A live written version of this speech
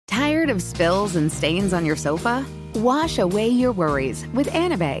of spills and stains on your sofa? Wash away your worries with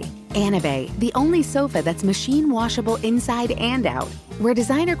Anabay. Anabay, the only sofa that's machine washable inside and out, where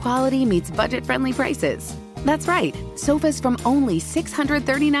designer quality meets budget-friendly prices. That's right, sofas from only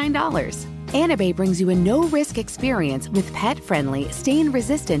 $639. Anabay brings you a no-risk experience with pet-friendly,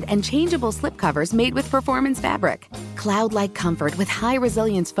 stain-resistant, and changeable slipcovers made with performance fabric, cloud-like comfort with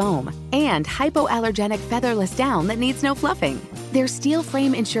high-resilience foam, and hypoallergenic featherless down that needs no fluffing. Their steel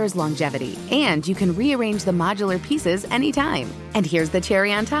frame ensures longevity, and you can rearrange the modular pieces anytime. And here's the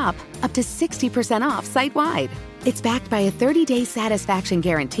cherry on top, up to 60% off site-wide. It's backed by a 30-day satisfaction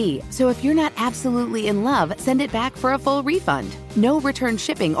guarantee, so if you're not absolutely in love, send it back for a full refund. No return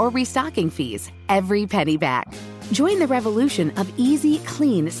shipping or restocking fees. Every penny back. Join the revolution of easy,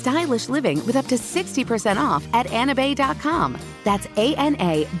 clean, stylish living with up to 60% off at anabay.com. That's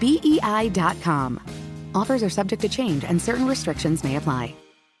ANABEI.com. Offers are subject to change and certain restrictions may apply.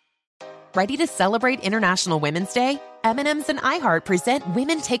 Ready to celebrate International Women's Day? M&M's and iHeart present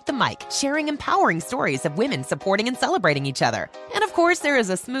Women Take the Mic, sharing empowering stories of women supporting and celebrating each other. And of course, there is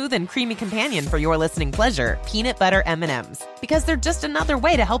a smooth and creamy companion for your listening pleasure, peanut butter M&M's. Because they're just another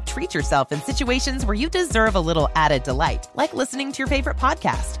way to help treat yourself in situations where you deserve a little added delight, like listening to your favorite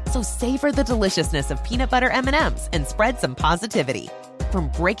podcast. So savor the deliciousness of peanut butter M&M's and spread some positivity. From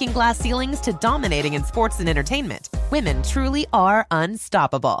breaking glass ceilings to dominating in sports and entertainment, women truly are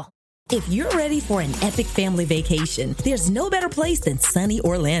unstoppable. If you're ready for an epic family vacation, there's no better place than sunny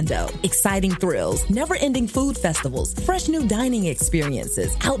Orlando. Exciting thrills, never-ending food festivals, fresh new dining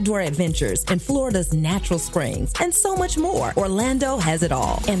experiences, outdoor adventures, and Florida's natural springs, and so much more. Orlando has it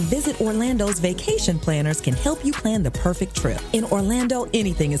all. And Visit Orlando's vacation planners can help you plan the perfect trip. In Orlando,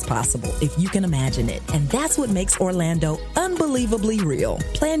 anything is possible if you can imagine it. And that's what makes Orlando unbelievably real.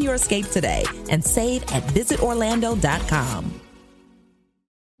 Plan your escape today and save at visitorlando.com.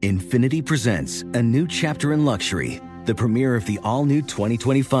 Infiniti presents a new chapter in luxury, the premiere of the all-new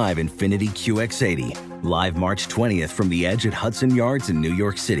 2025 Infiniti QX80, live March 20th from the Edge at Hudson Yards in New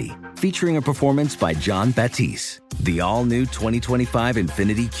York City, featuring a performance by John Batiste. The all-new 2025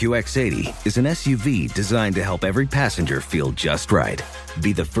 Infiniti QX80 is an SUV designed to help every passenger feel just right.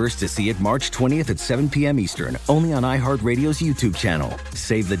 Be the first to see it March 20th at 7 p.m. Eastern, only on iHeartRadio's YouTube channel.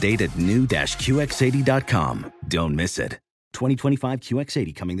 Save the date at new-QX80.com. Don't miss it. 2025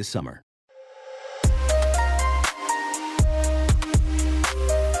 QX80 coming this summer.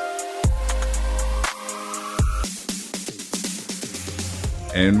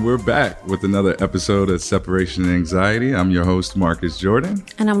 And we're back with another episode of Separation Anxiety. I'm your host, Marcus Jordan.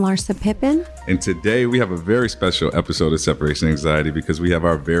 And I'm Larsa Pippen. And today we have a very special episode of Separation Anxiety because we have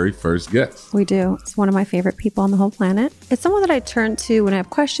our very first guest. We do. It's one of my favorite people on the whole planet. It's someone that I turn to when I have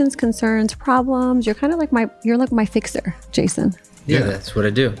questions, concerns, problems. You're kind of like my fixer, Jason. Yeah, that's what I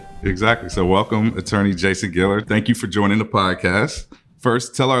do. Exactly. So welcome, Attorney Jason Giller. Thank you for joining the podcast.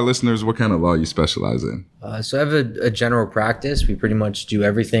 First, tell our listeners what kind of law you specialize in. So I have a general practice. We pretty much do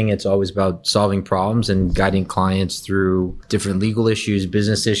everything. It's always about solving problems and guiding clients through different legal issues,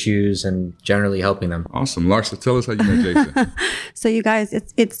 business issues, and generally helping them. Awesome. Larsa, tell us how you met Jason. So you guys,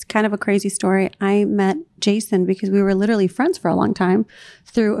 it's kind of a crazy story. I met Jason because we were literally friends for a long time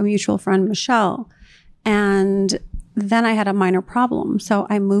through a mutual friend, Michelle. And then I had a minor problem. So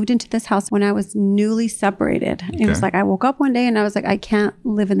I moved into this house when I was newly separated. Okay. It was like I woke up one day and I was like, I can't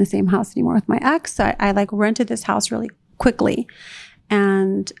live in the same house anymore with my ex. So I like rented this house really quickly.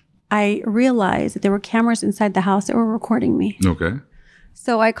 And I realized that there were cameras inside the house that were recording me. Okay.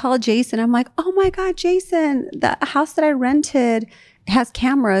 So I called Jason. I'm like, oh my God, Jason, the house that I rented has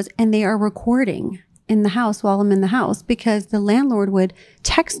cameras and they are recording in the house while I'm in the house, because the landlord would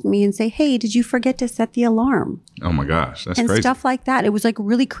text me and say, hey, did you forget to set the alarm? Oh my gosh, that's and crazy. Stuff like that. It was like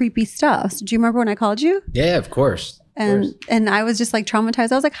really creepy stuff. So do you remember when I called you? Yeah, of course. And I was just like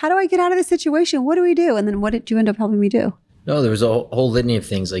traumatized. I was like, how do I get out of this situation? What do we do? And then what did you end up helping me do? No, there was a whole litany of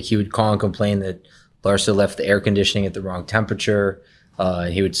things. Like he would call and complain that Larsa left the air conditioning at the wrong temperature.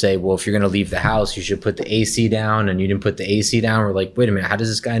 He would say, well, if you're going to leave the house, you should put the AC down, and you didn't put the AC down. We're like, wait a minute, how does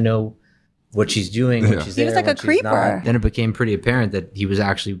this guy know what she's doing when she's there? He was like a creeper. Then it became pretty apparent that he was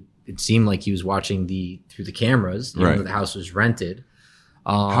actually, it seemed like he was watching through the cameras, even though the house was rented.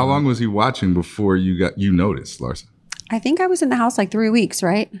 How long was he watching before you noticed, Larsa? I think I was in the house like 3 weeks,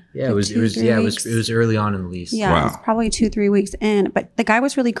 right? Yeah, it was early on in the lease. Yeah, wow. It was probably 2-3 weeks in. But the guy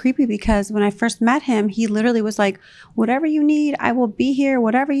was really creepy because when I first met him, he literally was like, whatever you need, I will be here,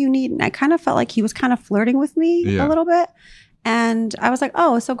 whatever you need. And I kind of felt like he was kind of flirting with me a little bit. And I was like,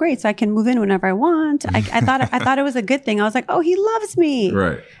 oh, so great. So I can move in whenever I want. I thought it was a good thing. I was like, oh, he loves me.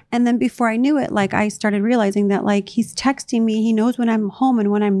 Right. And then before I knew it, like I started realizing that like he's texting me. He knows when I'm home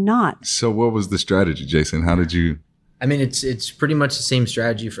and when I'm not. So what was the strategy, Jason? How did you? I mean, it's pretty much the same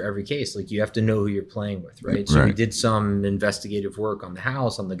strategy for every case. Like you have to know who you're playing with, right? So we did some investigative work on the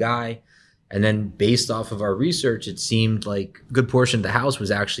house, on the guy. And then based off of our research, it seemed like a good portion of the house was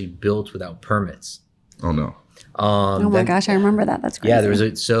actually built without permits. Oh, no. Oh my gosh, I remember that. That's crazy.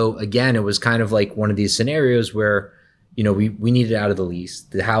 Yeah, so again, it was kind of like one of these scenarios where, you know, we needed out of the lease.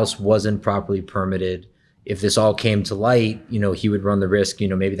 The house wasn't properly permitted. If this all came to light, you know, he would run the risk, you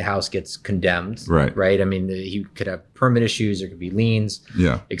know, maybe the house gets condemned. Right. I mean, he could have permit issues, there could be liens,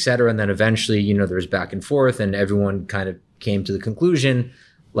 et cetera. And then eventually, you know, there was back and forth and everyone kind of came to the conclusion,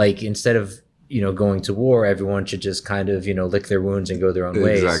 like instead of, you know, going to war, everyone should just kind of, you know, lick their wounds and go their own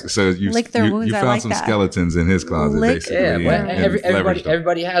ways. Exactly. So you found like some that. skeletons in his closet, basically. Yeah, but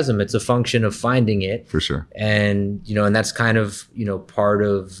everybody has them. It's a function of finding it. For sure. And, you know, and that's kind of, you know, part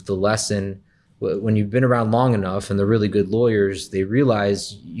of the lesson. When you've been around long enough and the really good lawyers, they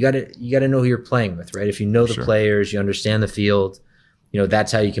realize you gotta know who you're playing with, right? If you know the players, you understand the field, you know,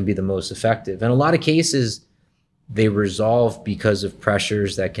 that's how you can be the most effective. And a lot of cases, they resolve because of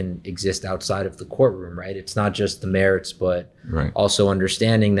pressures that can exist outside of the courtroom, right? It's not just the merits, but also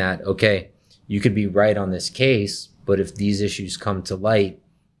understanding that, okay, you could be right on this case, but if these issues come to light,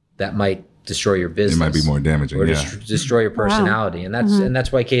 that might destroy your business. It might be more damaging, or destroy your personality. And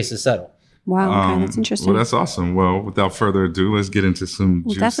that's why cases settle. Wow, okay, that's interesting. Well, that's awesome. Well, without further ado, let's get into some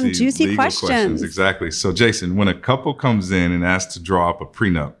juicy legal questions. Exactly. So, Jason, when a couple comes in and asks to draw up a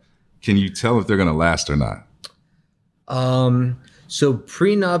prenup, can you tell if they're going to last or not? So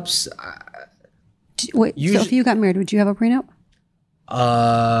prenups. Wait, so if you got married, would you have a prenup?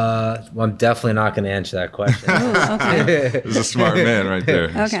 Well, I'm definitely not going to answer that question. Ooh, okay. This is a smart man right there.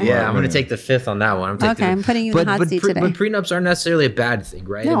 Okay. Yeah, I'm going to take the fifth on that one. I'm putting you in the hot seat today. But prenups aren't necessarily a bad thing,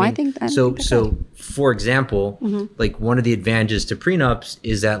 right? No, I think that. So for example, like one of the advantages to prenups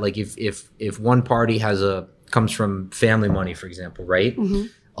is that like if one party comes from family money, for example, right?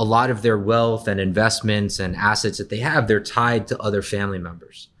 A lot of their wealth and investments and assets that they have, they're tied to other family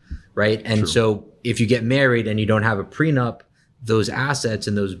members, right? And so if you get married and you don't have a prenup, those assets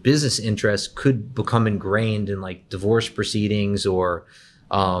and those business interests could become ingrained in like divorce proceedings or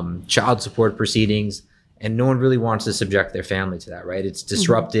child support proceedings. And no one really wants to subject their family to that, right? It's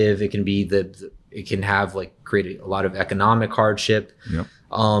disruptive. It can be it can have like create a lot of economic hardship. Yep.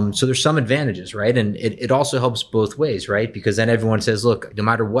 So there's some advantages, right? And it also helps both ways, right? Because then everyone says, look, no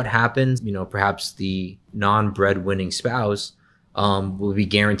matter what happens, you know, perhaps the non-breadwinning spouse will be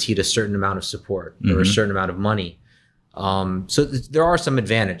guaranteed a certain amount of support or a certain amount of money. So there are some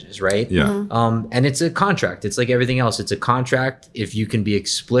advantages, right? Yeah. And it's a contract. It's like everything else. It's a contract. If you can be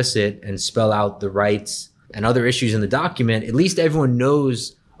explicit and spell out the rights and other issues in the document, at least everyone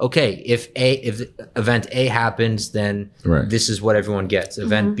knows, okay, if event A happens, then this is what everyone gets.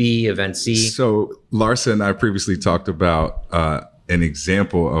 Event B, event C. So Larsa and I previously talked about an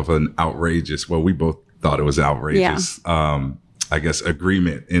example of an outrageous, well, we both thought it was outrageous, I guess,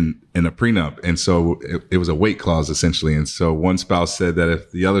 agreement in a prenup. And so it was a weight clause, essentially. And so one spouse said that if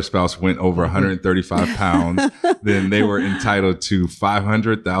the other spouse went over 135 pounds, then they were entitled to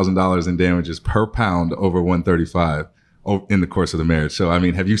 $500,000 in damages per pound over 135 in the course of the marriage. So, I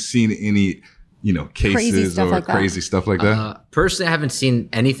mean, have you seen any, you know, cases or crazy stuff like that? Personally, I haven't seen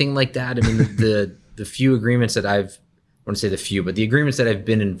anything like that. I mean, the few agreements that I want to say the few, but the agreements that I've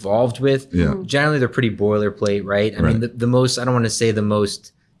been involved with, generally they're pretty boilerplate, right? I mean, the most, I don't want to say the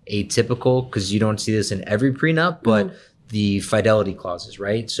most atypical, because you don't see this in every prenup, but the fidelity clauses,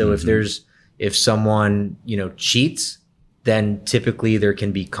 right? So if someone, you know, cheats, then typically there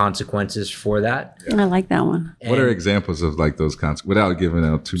can be consequences for that. I like that one. What are examples of like those consequences without giving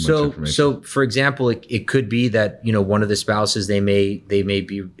out too much information? So for example, it could be that, you know, one of the spouses, they may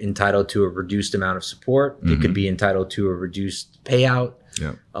be entitled to a reduced amount of support. They could be entitled to a reduced payout,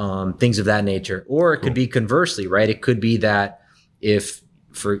 things of that nature. Or it could be conversely, right? It could be that if,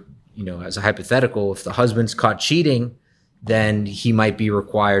 for, you know, as a hypothetical, if the husband's caught cheating, then he might be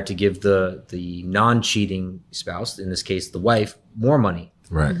required to give the non-cheating spouse, in this case the wife, more money.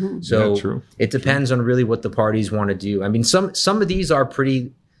 Right. So it depends on really what the parties want to do. I mean, some of these are pretty,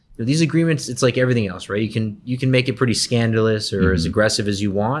 you know, these agreements, it's like everything else, right? You can make it pretty scandalous or as aggressive as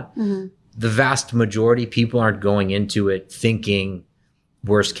you want. The vast majority, people aren't going into it thinking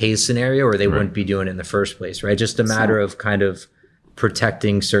worst case scenario, or they wouldn't be doing it in the first place, right? Just a matter of kind of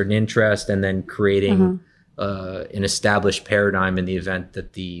protecting certain interest and then creating an established paradigm in the event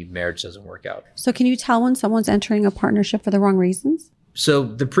that the marriage doesn't work out. So can you tell when someone's entering a partnership for the wrong reasons? So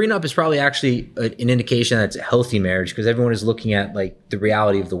the prenup is probably actually an indication that it's a healthy marriage, because everyone is looking at like the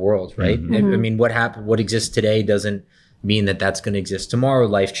reality of the world, right? I mean, what exists today doesn't mean that that's going to exist tomorrow.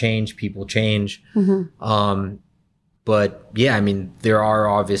 Life change, people change. But yeah, I mean, there are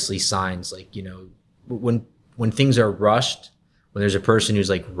obviously signs like, you know, when things are rushed, when there's a person who's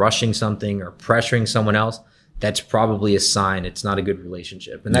like rushing something or pressuring someone else, that's probably a sign it's not a good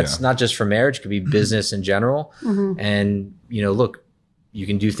relationship. And that's not just for marriage, it could be business in general. And, you know, look, you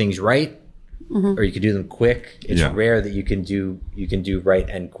can do things right or you can do them quick. It's rare that you can do right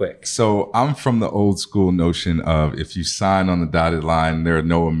and quick. So I'm from the old school notion of if you sign on the dotted line, there are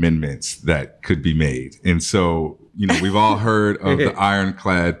no amendments that could be made. And so, you know, we've all heard of the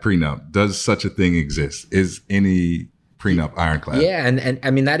ironclad prenup. Does such a thing exist? Is any prenup ironclad? Yeah, and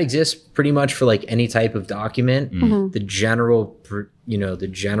I mean that exists pretty much for like any type of document. The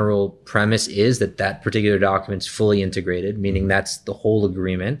general premise is that particular document's fully integrated, meaning that's the whole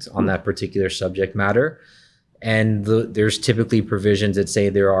agreement on that particular subject matter. And there's typically provisions that say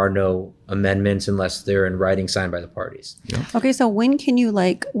there are no amendments unless they're in writing signed by the parties. Okay, so when can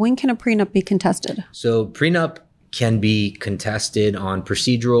a prenup be contested? So prenup can be contested on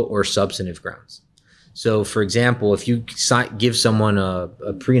procedural or substantive grounds. So, for example, if you give someone a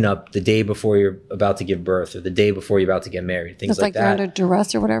prenup the day before you're about to give birth or the day before you're about to get married, things like that. You're under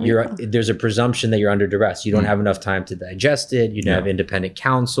duress or whatever. There's a presumption that you're under duress. You don't have enough time to digest it. You don't have independent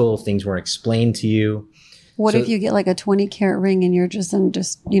counsel. Things weren't explained to you. What if you get like a 20-carat ring and you're just in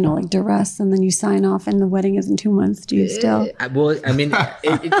like duress, and then you sign off and the wedding is in 2 months? Do you still? Well, I mean,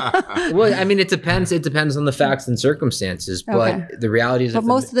 it depends. It depends on the facts and circumstances. But the reality is,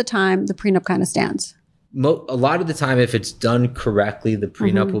 most of the time, the prenup kind of stands. A lot of the time, if it's done correctly, the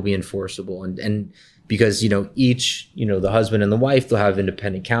prenup will be enforceable. And because, you know, the husband and the wife, they'll have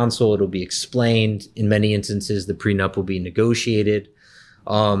independent counsel. It'll be explained. In many instances, the prenup will be negotiated.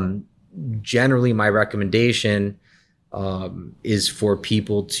 Generally, my recommendation is for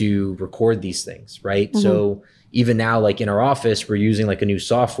people to record these things, right? So even now, like in our office, we're using like a new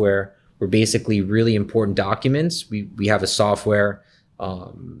software where basically really important documents, we have a software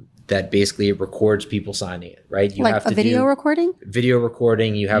that basically records people signing it, right? You have to video recording? Video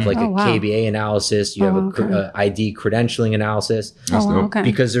recording. You have like a KBA analysis. You have a ID credentialing analysis. That's dope.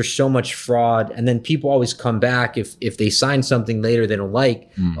 Because there's so much fraud. And then people always come back if they sign something later they don't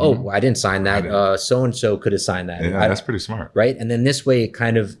like. Oh, I didn't sign that. So-and-so could have signed that. Yeah, that's pretty smart. Right? And then this way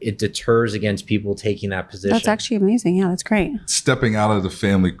it deters against people taking that position. That's actually amazing. Yeah, that's great. Stepping out of the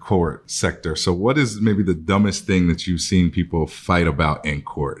family court sector. So what is maybe the dumbest thing that you've seen people fight about in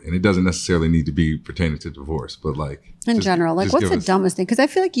court? And it doesn't necessarily need to be pertaining to divorce, but like in general, like what's the dumbest thing? Because I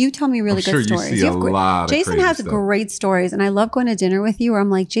feel like you tell me really good stories. You see a lot Jason has stuff. Great stories, and I love going to dinner with you where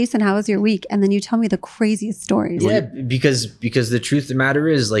I'm like, Jason, how was your week? And then you tell me the craziest stories. Yeah, because the truth of the matter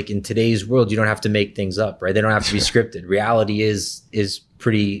is, like in today's world, you don't have to make things up, right? They don't have to be scripted. Reality is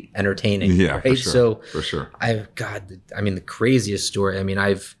pretty entertaining. Yeah, right? for sure. So for sure. The craziest story. I mean,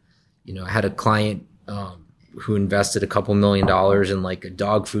 I had a client who invested a couple $1 million in like a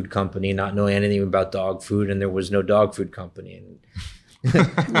dog food company, not knowing anything about dog food, and there was no dog food company. And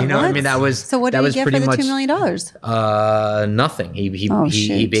that was so. What did he get for the $2 million? Nothing.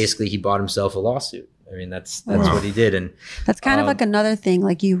 He basically bought himself a lawsuit. I mean, that's what he did. And that's kind of like another thing.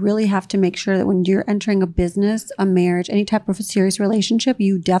 Like you really have to make sure that when you're entering a business, a marriage, any type of a serious relationship,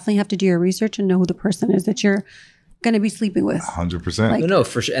 you definitely have to do your research and know who the person is that you're going to be sleeping with. 100%. No,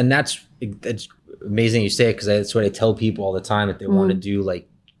 for sure. And that's amazing you say it, because that's what I tell people all the time, that they want to do like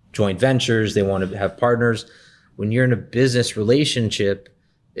joint ventures, they want to have partners. When you're in a business relationship,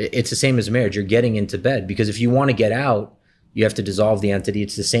 it's the same as marriage. You're getting into bed, because if you want to get out, you have to dissolve the entity.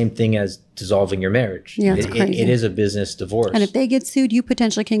 It's the same thing as dissolving your marriage. Yeah, it's crazy. It is a business divorce. And if they get sued, you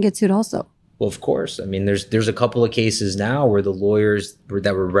potentially can get sued also. Well, of course. I mean, there's a couple of cases now where the lawyers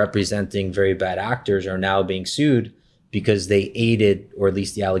that were representing very bad actors are now being sued because they aided, or at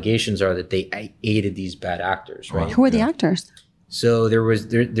least the allegations are that they aided these bad actors, right? Who are the actors? So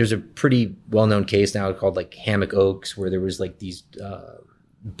there's a pretty well-known case now called like Hammock Oaks, where there was like these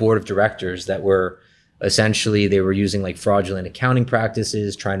board of directors that were essentially, they were using like fraudulent accounting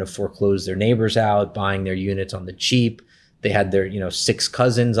practices, trying to foreclose their neighbors out, buying their units on the cheap. They had their 6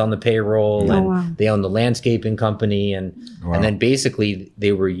 cousins on the payroll, and they owned the landscaping company, and then basically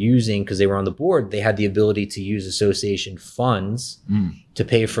they were using, because they were on the board, they had the ability to use association funds to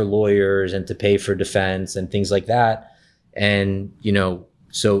pay for lawyers and to pay for defense and things like that. And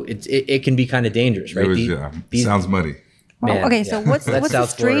so it can be kind of dangerous, right? Sounds muddy. Wow. Man, Okay, so yeah. what's the South Florida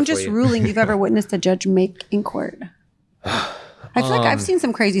for strangest you. ruling you've ever witnessed a judge make in court? I feel like I've seen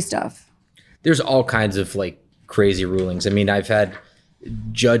some crazy stuff. There's all kinds of like crazy rulings. I mean, I've had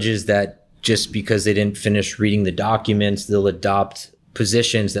judges that just because they didn't finish reading the documents, they'll adopt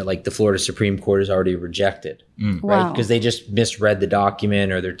positions that like the Florida Supreme Court has already rejected, right? Wow. Because they just misread the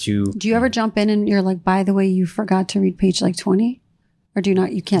document or they're too. Do you ever jump in and you're like, by the way, you forgot to read page like 20? Or do you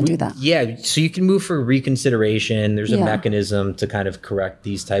not? You can't do that. Yeah, so you can move for reconsideration. There's a Yeah. mechanism to kind of correct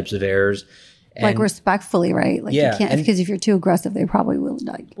these types of errors. Like And- respectfully, right? Like Yeah, you can't, and- because if you're too aggressive, they probably will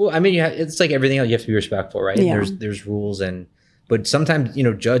like. Well, I mean, it's like everything else. You have to be respectful, right? Yeah. There's rules, but sometimes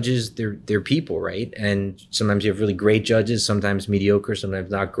judges they're people, right? And sometimes you have really great judges, sometimes mediocre,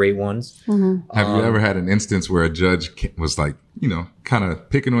 sometimes not great ones. Have you ever had an instance where a judge was like, kind of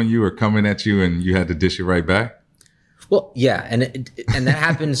picking on you or coming at you and you had to dish it right back? Well, yeah, and that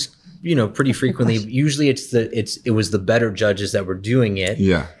happens, pretty frequently. Usually, it was the better judges that were doing it.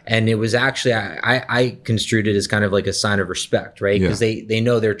 Yeah. And it was actually I construed it as kind of like a sign of respect, right? Because they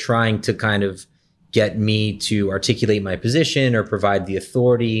know they're trying to kind of get me to articulate my position or provide the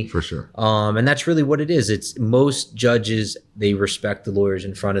authority. For sure. And that's really what it is. It's most judges, they respect the lawyers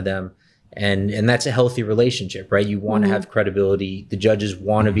in front of them. And that's a healthy relationship, right? You want to have credibility. The judges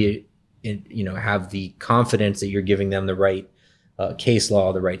want to be, have the confidence that you're giving them the right case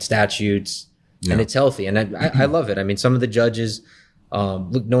law, the right statutes, and it's healthy. And I love it. I mean, some of the judges,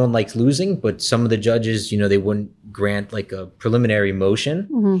 look, no one likes losing, but some of the judges, they wouldn't grant like a preliminary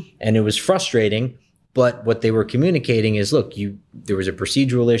motion, and it was frustrating. But what they were communicating is, look, there was a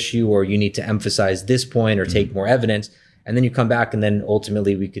procedural issue, or you need to emphasize this point or take more evidence. And then you come back, and then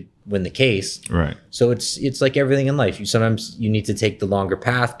ultimately we could win the case. Right. So it's like everything in life. Sometimes you need to take the longer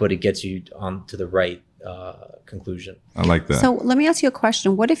path, but it gets you on to the right conclusion. I like that. So let me ask you a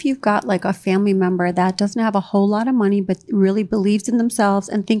question. What if you've got like a family member that doesn't have a whole lot of money, but really believes in themselves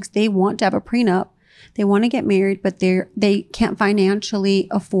and thinks they want to have a prenup? They want to get married, but they can't financially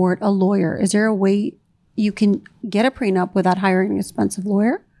afford a lawyer. Is there a way you can get a prenup without hiring an expensive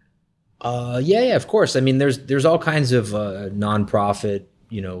lawyer? Yeah, of course. I mean, there's all kinds of nonprofit,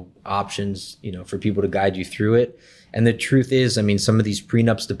 options, for people to guide you through it. And the truth is, I mean, some of these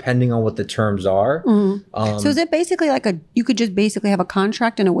prenups, depending on what the terms are. So is it basically like you could just basically have a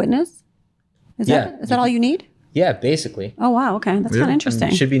contract and a witness? Is that all you need? Yeah, basically. Oh, wow. Okay. That's kind of interesting.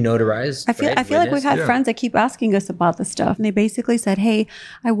 It should be notarized. I feel like we've had friends that keep asking us about this stuff. And they basically said, hey,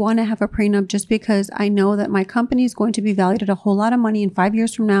 I want to have a prenup just because I know that my company is going to be valued at a whole lot of money in 5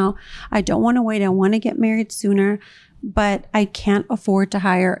 years from now. I don't want to wait. I want to get married sooner, but I can't afford to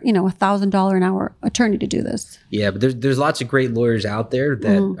hire, $1,000 an hour attorney to do this. Yeah, but there's lots of great lawyers out there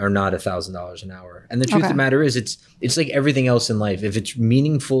that are not $1,000 an hour. And the truth of the matter is, it's like everything else in life. If it's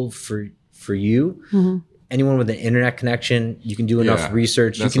meaningful for you, anyone with an internet connection, you can do enough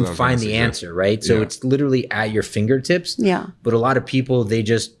research, you can find the answer, right? So it's literally at your fingertips. Yeah. But a lot of people, they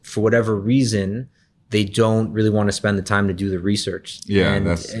just, for whatever reason, they don't really want to spend the time to do the research. Yeah.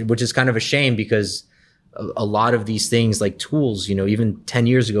 Which is kind of a shame, because a lot of these things like tools, even 10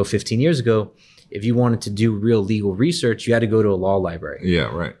 years ago, 15 years ago, if you wanted to do real legal research, you had to go to a law library. Yeah,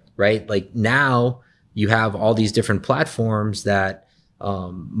 right. Right? Like now you have all these different platforms that,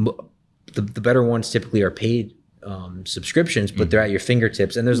 the better ones typically are paid subscriptions, but they're at your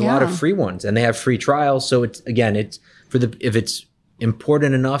fingertips. And there's a lot of free ones, and they have free trials. So if it's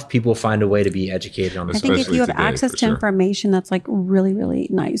important enough, people find a way to be educated on this. I think if you have today, access to information, that's like really, really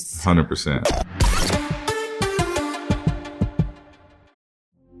nice. 100%.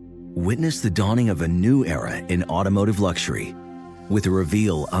 Witness the dawning of a new era in automotive luxury with a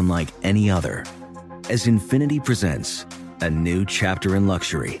reveal unlike any other as Infiniti presents a new chapter in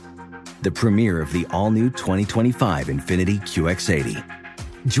luxury, the premiere of the all-new 2025 Infiniti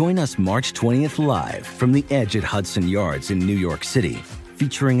QX80. Join us March 20th live from the Edge at Hudson Yards in New York City,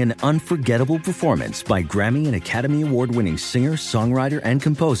 featuring an unforgettable performance by Grammy and Academy Award-winning singer, songwriter, and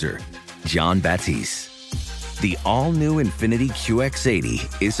composer, John Batiste. The all-new Infiniti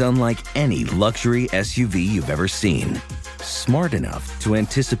QX80 is unlike any luxury SUV you've ever seen. Smart enough to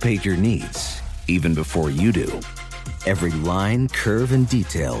anticipate your needs, even before you do. Every line, curve, and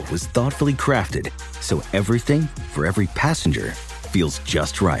detail was thoughtfully crafted so everything for every passenger feels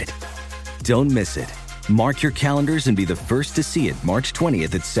just right. Don't miss it. Mark your calendars and be the first to see it March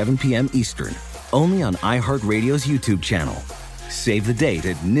 20th at 7 p.m. Eastern, only on iHeartRadio's YouTube channel. Save the date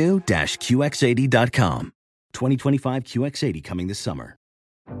at new-QX80.com. 2025 QX80 coming this summer.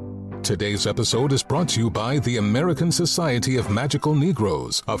 Today's episode is brought to you by the American Society of Magical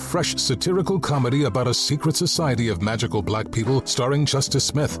Negroes, a fresh satirical comedy about a secret society of magical black people starring Justice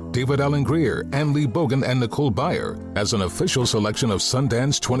Smith, David Allen Greer, Ann Lee Bogan, and Nicole Byer. As an official selection of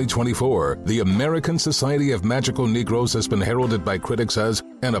Sundance 2024, the American Society of Magical Negroes has been heralded by critics as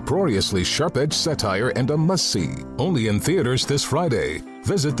an uproariously sharp-edged satire and a must-see. Only in theaters this Friday.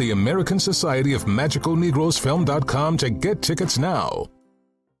 Visit the American Society of Magical Negroes Film.com to get tickets now.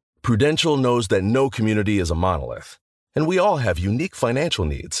 Prudential knows that no community is a monolith, and we all have unique financial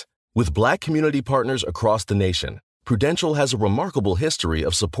needs. With Black community partners across the nation, Prudential has a remarkable history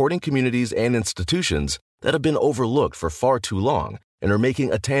of supporting communities and institutions that have been overlooked for far too long and are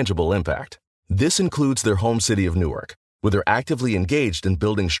making a tangible impact. This includes their home city of Newark, where they're actively engaged in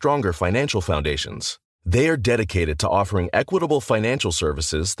building stronger financial foundations. They are dedicated to offering equitable financial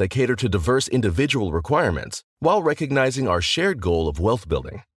services that cater to diverse individual requirements while recognizing our shared goal of wealth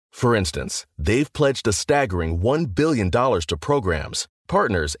building. For instance, they've pledged a staggering $1 billion to programs,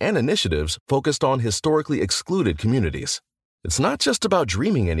 partners, and initiatives focused on historically excluded communities. It's not just about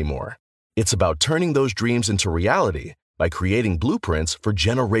dreaming anymore. It's about turning those dreams into reality by creating blueprints for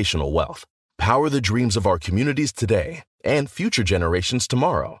generational wealth. Power the dreams of our communities today and future generations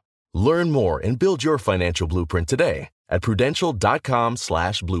tomorrow. Learn more and build your financial blueprint today at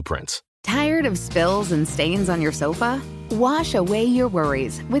prudential.com/blueprints. Tired of spills and stains on your sofa? Wash away your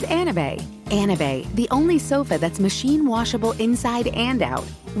worries with Anabay. Anabay, the only sofa that's machine washable inside and out,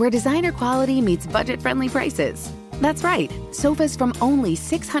 where designer quality meets budget-friendly prices. That's right, sofas from only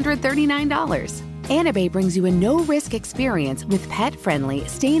 $639. Anabay brings you a no-risk experience with pet-friendly,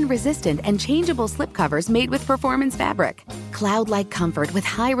 stain-resistant, and changeable slipcovers made with performance fabric, cloud-like comfort with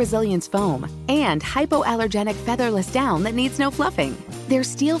high-resilience foam, and hypoallergenic featherless down that needs no fluffing. Their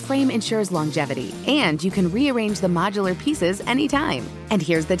steel frame ensures longevity, and you can rearrange the modular pieces anytime. And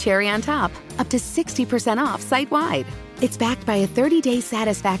here's the cherry on top, up to 60% off site-wide. It's backed by a 30-day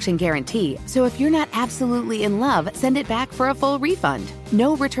satisfaction guarantee, so if you're not absolutely in love, send it back for a full refund.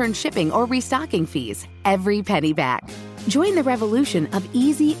 No return shipping or restocking fees. Every penny back. Join the revolution of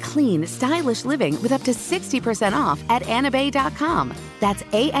easy, clean, stylish living with up to 60% off at anabay.com. That's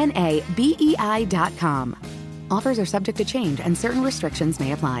ANABEI.com. Offers are subject to change and certain restrictions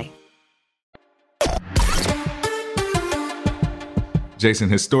may apply. Jason,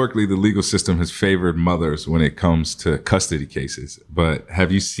 historically, the legal system has favored mothers when it comes to custody cases. But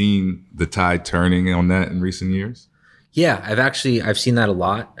have you seen the tide turning on that in recent years? Yeah, I've seen that a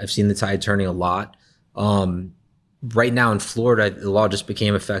lot. I've seen the tide turning a lot. Right now in Florida, the law just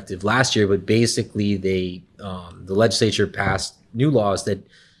became effective last year, but basically the legislature passed new laws that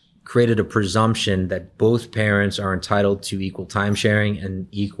created a presumption that both parents are entitled to equal time sharing and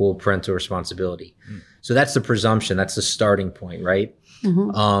equal parental responsibility. So that's the presumption. That's the starting point, right?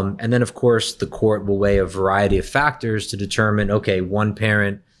 Mm-hmm. And then, of course, the court will weigh a variety of factors to determine, okay, one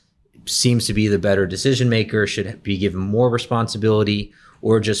parent seems to be the better decision maker, should be given more responsibility,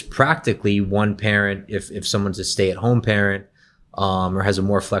 or just practically one parent, if someone's a stay-at-home parent or has a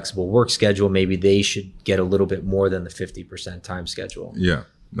more flexible work schedule, maybe they should get a little bit more than the 50% time schedule. Yeah.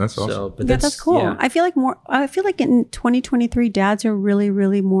 That's awesome. So, but that's cool. Yeah. I feel like in 2023, dads are really,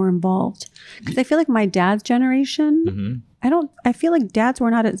 really more involved. Because I feel like my dad's generation, I feel like dads were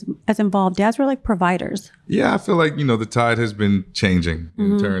not as involved. Dads were like providers. Yeah, I feel like, the tide has been changing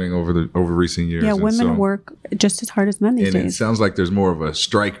and turning over recent years. Yeah, women work just as hard as men these days. It sounds like there's more of a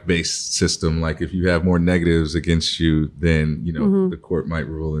strike-based system. Like if you have more negatives against you, then, the court might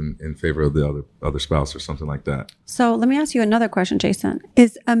rule in favor of the other spouse or something like that. So let me ask you another question, Jason.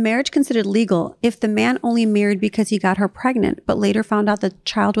 Is a marriage considered legal if the man only married because he got her pregnant, but later found out the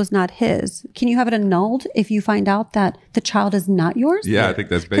child was not his? Can you have it annulled if you find out that the child is not yours? Yeah, I think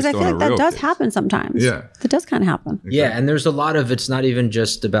that's based on a real case. Because I feel like that does happen sometimes. Yeah. That does kind of happen. Exactly. Yeah, and there's a lot of, it's not even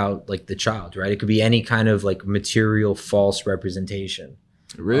just about like the child, right? It could be any kind of like material false representation.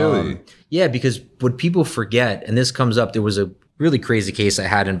 Really? Yeah, because what people forget, and this comes up, there was a really crazy case I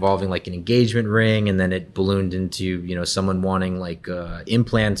had involving like an engagement ring, and then it ballooned into someone wanting like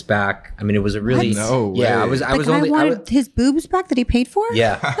implants back. I mean, it was a really I was wanted his boobs back that he paid for.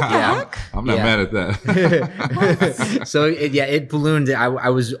 Yeah, I'm not mad at that. So it ballooned. I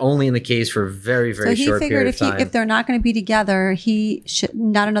was only in the case for a very very short period of time. So he figured if they're not going to be together,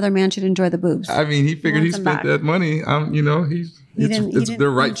 not another man should enjoy the boobs. I mean, he figured he spent that money.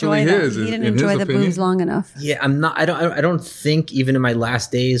 They're rightfully his. He didn't enjoy the boobs long enough. Yeah, I don't think even in my last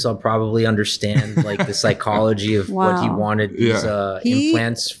days I'll probably understand like the psychology of what he wanted these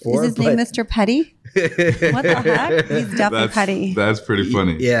implants for. Is his name Mr. Petty? What the heck? He's definitely petty. That's pretty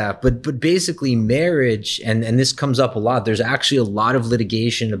funny. Yeah, but basically marriage, and this comes up a lot. There's actually a lot of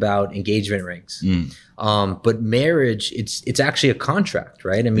litigation about engagement rings. But marriage, it's actually a contract,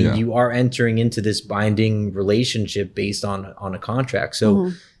 right? I mean, you are entering into this binding relationship based on a contract.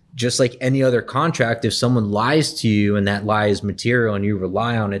 So just like any other contract, if someone lies to you and that lie is material and you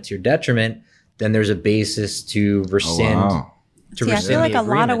rely on it to your detriment, then there's a basis to rescind. Oh, wow. I feel like a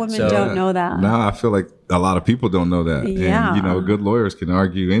lot of women don't know that. No, I feel like a lot of people don't know that. Yeah. And, good lawyers can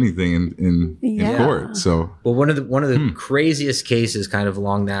argue anything in court. So, well, one of the craziest cases kind of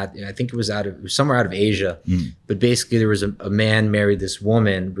along that, I think it was somewhere out of Asia, but basically there was a man married this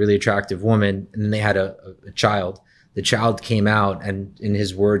woman, really attractive woman, and then they had a child. The child came out and in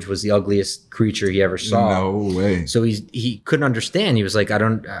his words was the ugliest creature he ever saw. No way. So he couldn't understand. He was like,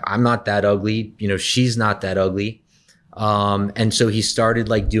 I'm not that ugly. She's not that ugly. And so he started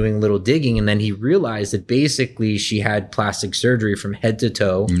like doing a little digging, and then he realized that basically she had plastic surgery from head to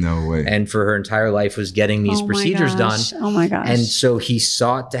toe. No way. And for her entire life was getting these procedures done. Oh my gosh. And so he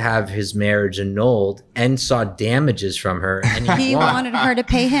sought to have his marriage annulled and sought damages from her. And he wanted her to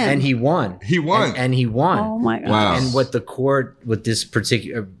pay him. And he won. He won. And he won. Oh my gosh. Wow. And what the court, with this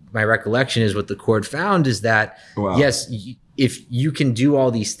particular, my recollection is what the court found is that, yes, if you can do all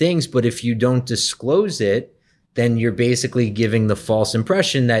these things, but if you don't disclose it, then you're basically giving the false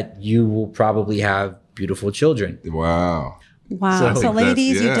impression that you will probably have beautiful children. Wow. So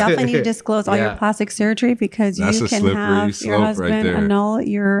ladies, you definitely need to disclose all your plastic surgery because you can have your husband annul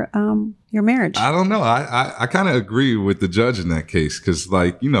your marriage. I don't know. I kind of agree with the judge in that case because,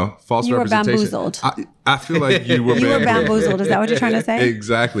 false you representation. You were bamboozled. I feel like you were you were bamboozled. Is that what you're trying to say?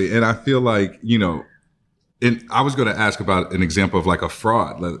 Exactly. And I feel like, and I was going to ask about an example of like a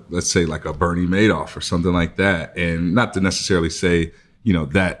fraud, let's say like a Bernie Madoff or something like that. And not to necessarily say,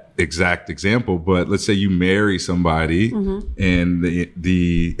 that exact example, but let's say you marry somebody and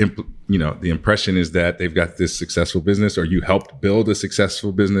the impression is that they've got this successful business or you helped build a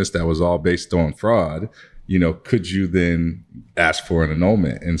successful business that was all based on fraud. Could you then ask for an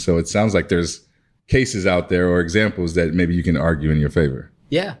annulment? And so it sounds like there's cases out there or examples that maybe you can argue in your favor.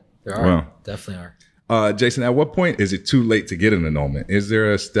 Yeah, there are. Wow. Definitely are. Jason, at what point is it too late to get an annulment? Is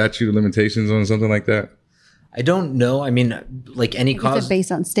there a statute of limitations on something like that? I don't know. I mean, like any cause, it's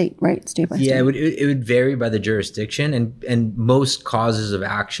based on state, right? State by state. Yeah, it would vary by the jurisdiction, and most causes of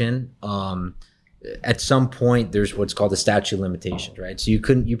action. At some point, there's what's called a statute of limitations, right? So you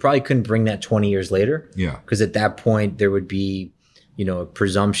probably couldn't bring that 20 years later. Yeah, because at that point there would be, a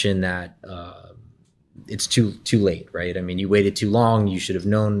presumption that it's too late, right? I mean, you waited too long. You should have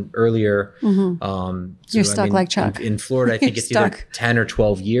known earlier. You're stuck like Chuck. In Florida, I think it's either 10 or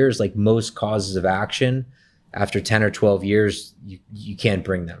 12 years. Like most causes of action, after 10 or 12 years, you can't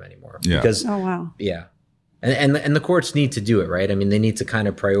bring them anymore. Yeah. Because, oh, wow. Yeah. And the courts need to do it, right? I mean, they need to kind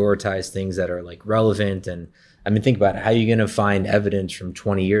of prioritize things that are like relevant. And I mean, think about it. How are you going to find evidence from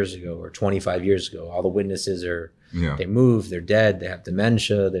 20 years ago or 25 years ago? All the witnesses are, they moved, they're dead, they have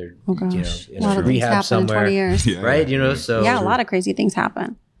dementia, they're, in a rehab somewhere. In 20 years. Right? So. Yeah, a lot of crazy things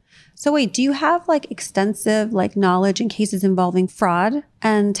happen. So wait, do you have like extensive like knowledge in cases involving fraud?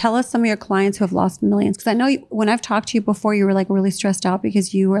 And tell us some of your clients who have lost millions. Because I know when I've talked to you before, you were like really stressed out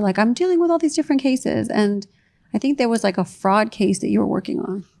because you were like, I'm dealing with all these different cases. And I think there was like a fraud case that you were working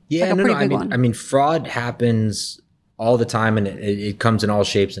on. Yeah, I mean, fraud happens all the time and it comes in all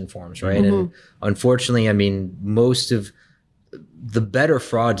shapes and forms, right? And unfortunately, I mean, most of the better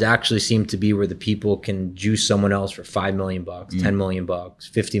frauds actually seem to be where the people can juice someone else for $5 million, $10 million,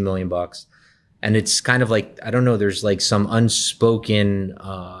 $50 million. And it's kind of like, I don't know, there's like some unspoken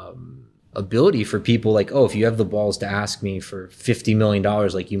ability for people like, oh, if you have the balls to ask me for $50 million,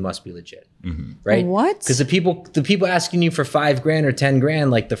 like you must be legit. Right? What? Because the people asking you for $5,000 or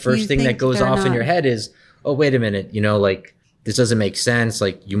 $10,000, like the first thing that goes off in your head is, oh, wait a minute, like this doesn't make sense.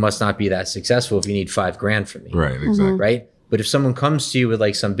 Like you must not be that successful if you need $5,000 from me. Right, exactly. Right? But if someone comes to you with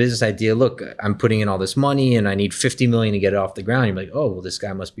like some business idea, look, I'm putting in all this money and I need $50 million to get it off the ground. You're like, oh, well, this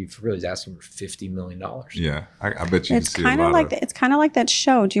guy must be for real. He's asking for $50 million. Yeah, I bet you. It's kind of like it's kind of like that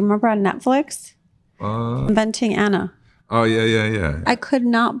show. Do you remember on Netflix? Inventing Anna. Oh yeah. I could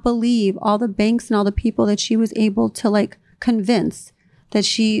not believe all the banks and all the people that she was able to like convince that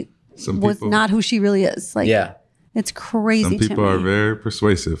she was not who she really is. Like, yeah, it's crazy. Some people are very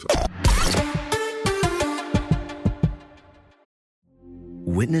persuasive.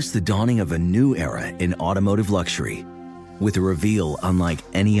 Witness the dawning of a new era in automotive luxury with a reveal unlike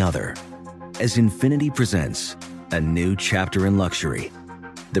any other as Infiniti presents a new chapter in luxury,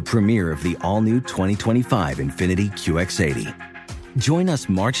 the premiere of the all-new 2025 Infiniti QX80. Join us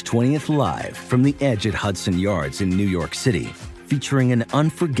March 20th live from the Edge at Hudson Yards in New York City, featuring an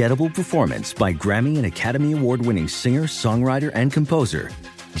unforgettable performance by Grammy and Academy Award-winning singer, songwriter, and composer,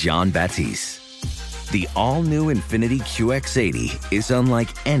 John Batiste. The all-new Infiniti QX80 is unlike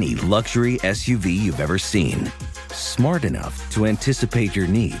any luxury SUV you've ever seen. Smart enough to anticipate your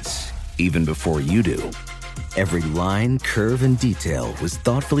needs, even before you do. Every line, curve, and detail was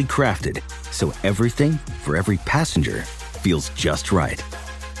thoughtfully crafted, so everything for every passenger feels just right.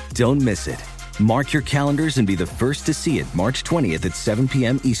 Don't miss it. Mark your calendars and be the first to see it March 20th at 7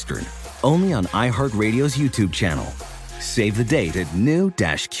 p.m. Eastern, only on iHeartRadio's YouTube channel. Save the date at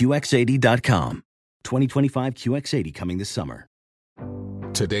new-QX80.com. 2025 QX80 coming this summer.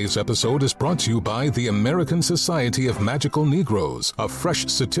 Today's episode is brought to you by the American Society of Magical Negroes, a fresh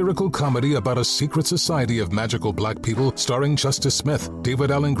satirical comedy about a secret society of magical black people starring Justice Smith,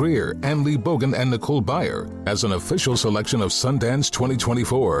 David Allen Greer, Ann Lee Bogan, and Nicole Byer. As an official selection of Sundance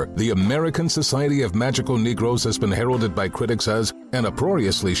 2024, the American Society of Magical Negroes has been heralded by critics as an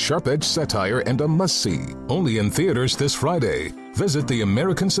uproariously sharp-edged satire and a must-see. Only in theaters this Friday. Visit the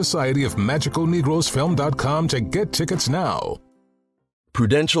American Society of Magical Negroes Film.com to get tickets now.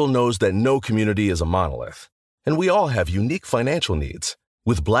 Prudential knows that no community is a monolith, and we all have unique financial needs.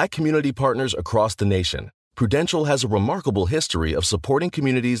 With Black community partners across the nation, Prudential has a remarkable history of supporting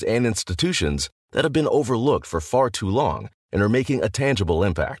communities and institutions that have been overlooked for far too long and are making a tangible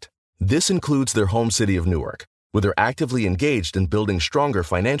impact. This includes their home city of Newark, where they're actively engaged in building stronger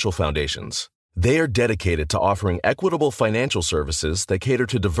financial foundations. They are dedicated to offering equitable financial services that cater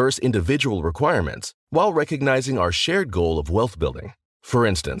to diverse individual requirements while recognizing our shared goal of wealth building. For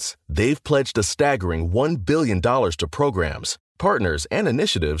instance, they've pledged a staggering $1 billion to programs, partners, and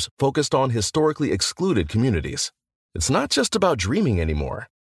initiatives focused on historically excluded communities. It's not just about dreaming anymore.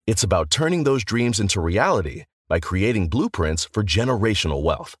 It's about turning those dreams into reality by creating blueprints for generational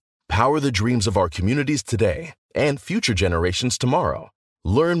wealth. Power the dreams of our communities today and future generations tomorrow.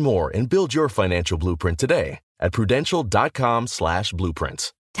 Learn more and build your financial blueprint today at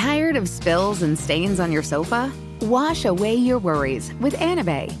prudential.com/blueprints. Tired of spills and stains on your sofa? Wash away your worries with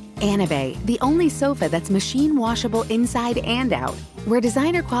Anabay. Anabay, the only sofa that's machine washable inside and out, where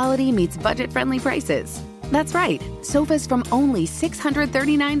designer quality meets budget-friendly prices. That's right, sofas from only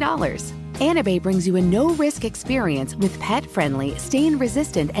 $639. Anabay brings you a no-risk experience with pet-friendly,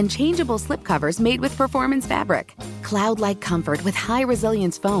 stain-resistant, and changeable slipcovers made with performance fabric, cloud-like comfort with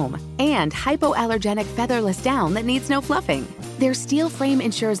high-resilience foam, and hypoallergenic featherless down that needs no fluffing. Their steel frame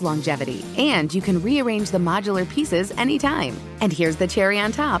ensures longevity, and you can rearrange the modular pieces anytime. And here's the cherry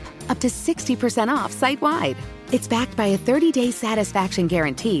on top, up to 60% off site-wide. It's backed by a 30-day satisfaction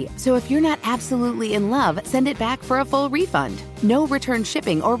guarantee, so if you're not absolutely in love, send it back for a full refund. No return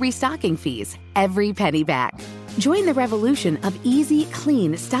shipping or restocking fees. Every penny back. Join the revolution of easy,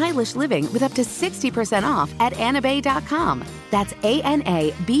 clean, stylish living with up to 60% off at anabay.com. That's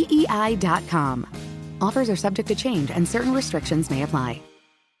ANABEI.com. Offers are subject to change and certain restrictions may apply.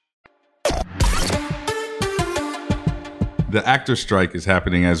 The actor strike is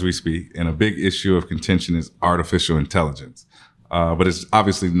happening as we speak, and a big issue of contention is artificial intelligence. But it's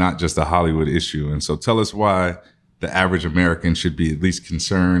obviously not just a Hollywood issue. And so tell us why the average American should be at least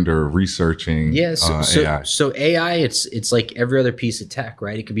concerned or researching AI. So AI, it's like every other piece of tech,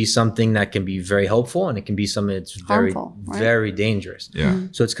 right? It could be something that can be very helpful, and it can be something that's very, harmful, right? Very dangerous. Yeah.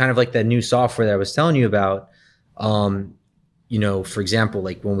 So it's kind of like that new software that I was telling you about. For example,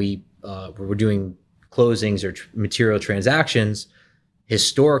 like when we're doing closings or material transactions,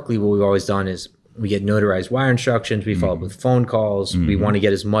 historically what we've always done is we get notarized wire instructions, we follow up with phone calls, we want to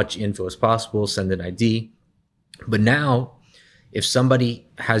get as much info as possible, send an ID. But now if somebody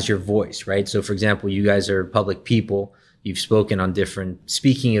has your voice, right? So for example, you guys are public people, you've spoken on different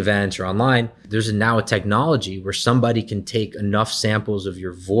speaking events or online, there's now a technology where somebody can take enough samples of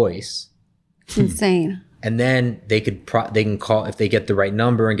your voice. It's insane. And then they can call, if they get the right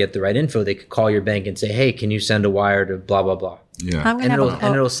number and get the right info, they could call your bank and say, hey, can you send a wire to blah, blah, blah. Yeah. And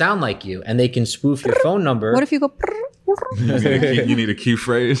it'll sound like you. And they can spoof your phone number. What if you go? You need a key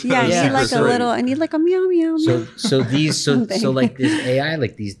phrase. Yeah, Yeah. I need like a little. I need like a meow meow meow. So like this AI,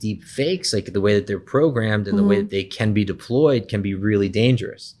 like these deep fakes, like the way that they're programmed and the way that they can be deployed can be really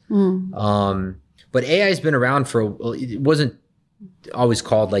dangerous. But AI has been around it wasn't always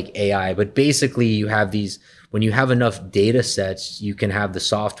called like AI, but basically you have these, when you have enough data sets, you can have the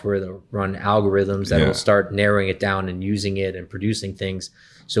software that run algorithms that will start narrowing it down and using it and producing things.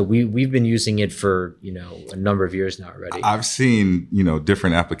 So we've been using it for, a number of years now already. I've seen,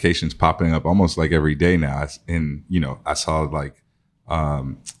 different applications popping up almost like every day now. And, I saw like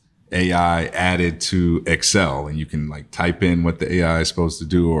AI added to Excel, and you can like type in what the AI is supposed to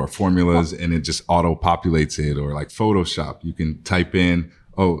do or formulas, and it just auto populates it. Or like Photoshop, you can type in,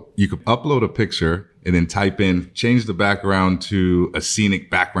 you could upload a picture and then type in, change the background to a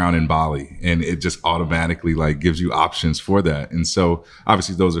scenic background in Bali. And it just automatically like gives you options for that. And so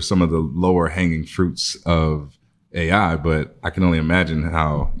obviously those are some of the lower hanging fruits of AI, but I can only imagine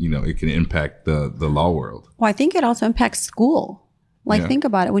how, it can impact the law world. Well, I think it also impacts school. Like, think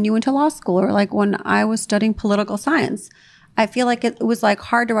about it. When you went to law school, or like when I was studying political science, I feel like it was like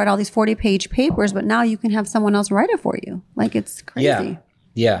hard to write all these 40-page papers, but now you can have someone else write it for you. Like, it's crazy.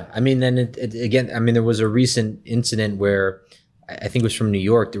 Yeah. I mean, and there was a recent incident where I think it was from New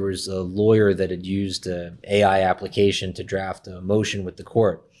York. There was a lawyer that had used an AI application to draft a motion with the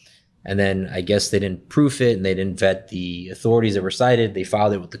court. And then I guess they didn't proof it and they didn't vet the authorities that were cited. They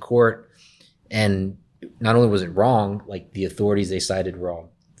filed it with the court. And not only was it wrong, like the authorities they cited were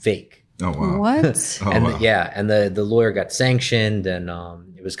all fake. Oh, wow. What? And the lawyer got sanctioned, and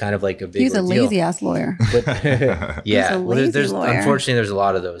it was kind of like a big He's a ordeal. lazy ass lawyer. But yeah, there's lawyer. Unfortunately there's a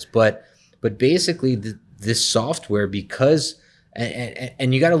lot of those. But basically this software, because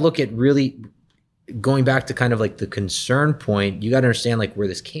and you got to look at really going back to kind of like the concern point, you got to understand like where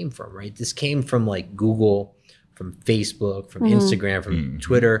this came from, right? This came from like Google, from Facebook, from Instagram, from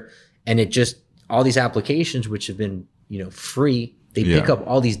Twitter, and it just all these applications which have been, free, they pick up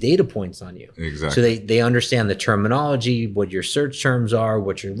all these data points on you. Exactly. So they understand the terminology, what your search terms are,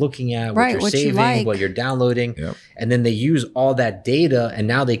 what you're looking at, Right, what you're what you saving, like. what you're downloading. Yep. And then they use all that data, and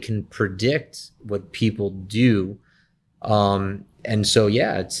now they can predict what people do. And so,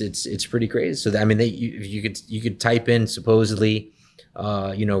 it's pretty crazy. So that, I mean, you could type in supposedly,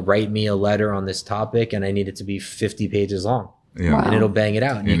 write me a letter on this topic, and I need it to be 50 pages long. Yeah. And it'll bang it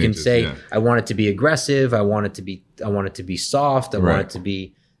out. And you can say, I want it to be aggressive. I want it to be soft. I want it to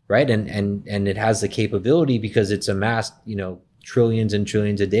be right. And it has the capability because it's amassed, trillions and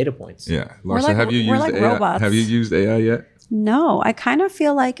trillions of data points. Yeah. Larsa, have you used AI? Robots. Have you used AI yet? No, I kind of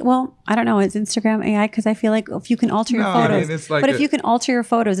feel like, I don't know, is Instagram AI? Because I feel like if you can alter your photos, I mean, it's like if you can alter your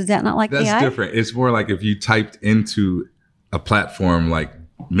photos, is that not like AI? That's different. It's more like if you typed into a platform like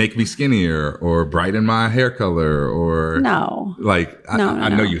make me skinnier or brighten my hair color or no, like I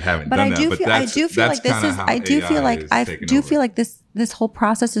know you haven't but done I do that, feel, but I do feel like this is, I do feel like, I do feel like this whole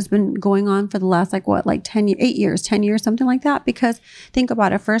process has been going on for the last 10 years, something like that. Because think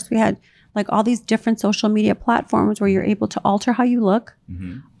about it. First we had like all these different social media platforms where you're able to alter how you look,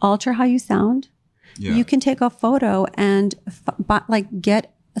 alter how you sound. Yeah. You can take a photo and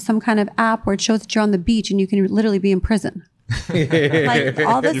get some kind of app where it shows that you're on the beach and you can literally be in prison. Like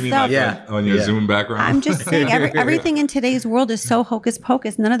all this stuff. On your Zoom background. I'm just saying everything in today's world is so hocus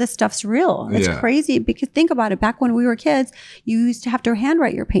pocus. None of this stuff's real. It's crazy because think about it. Back when we were kids, you used to have to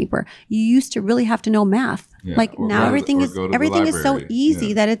handwrite your paper. You used to really have to know math. Now everything is so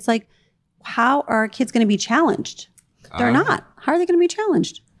easy that it's like, how are kids going to be challenged? They're not. How are they going to be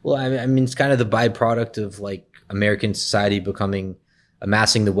challenged? Well, I mean, it's kind of the byproduct of like American society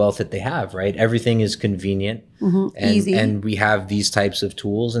amassing the wealth that they have, right? Everything is convenient and easy. And we have these types of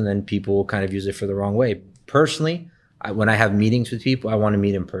tools, and then people kind of use it for the wrong way. Personally, when I have meetings with people, I want to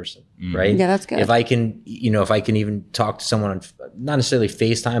meet in person, right? Yeah, that's good. If I can even talk to someone on not necessarily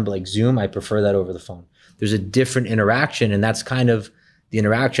FaceTime, but like Zoom, I prefer that over the phone. There's a different interaction, and that's kind of the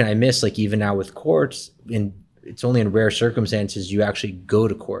interaction I miss, like even now with courts, and it's only in rare circumstances you actually go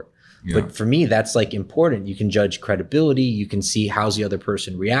to court. Yeah. But for me, that's like important. You can judge credibility. You can see how's the other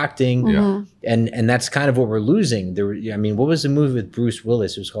person reacting. And that's kind of what we're losing. What was the movie with Bruce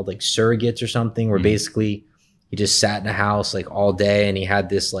Willis? It was called like Surrogates or something, where basically he just sat in a house like all day and he had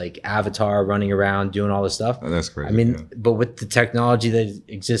this like avatar running around doing all this stuff. Oh, that's crazy. I mean, but with the technology that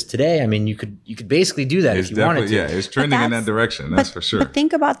exists today, I mean, you could basically do that if you wanted to. Yeah, it's trending in that direction. That's for sure. But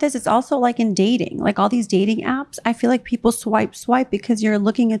think about this. It's also like in dating, like all these dating apps. I feel like people swipe because you're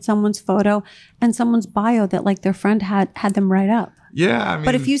looking at someone's photo and someone's bio that like their friend had them write up. Yeah, I mean,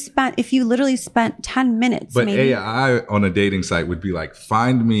 but if you literally spent 10 minutes, but maybe AI on a dating site would be like,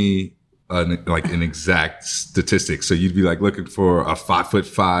 find me an exact statistic. So you'd be like looking for a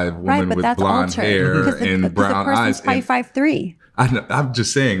 5'5" woman with blonde hair and brown eyes. 5'3". I'm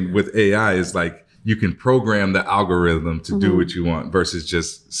just saying with AI is like you can program the algorithm to do what you want versus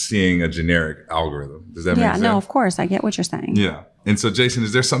just seeing a generic algorithm. Does that make sense? Yeah, no, of course. I get what you're saying. Yeah. And so Jason,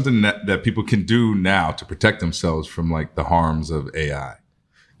 is there something that people can do now to protect themselves from like the harms of AI?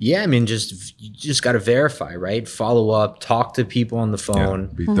 Yeah, I mean, you just got to verify, right? Follow up, talk to people on the phone.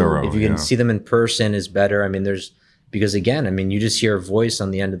 Yeah, be thorough. If you can see them in person is better. I mean, because again, I mean, you just hear a voice on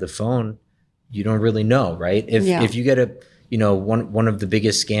the end of the phone, you don't really know, right? If you get one of the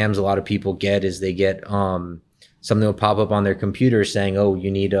biggest scams a lot of people get is they get something will pop up on their computer saying, oh, you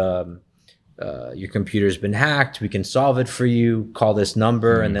need your computer's been hacked. We can solve it for you. Call this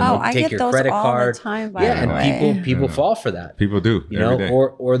number, and then they'll take your credit card. And people fall for that. People do, every day.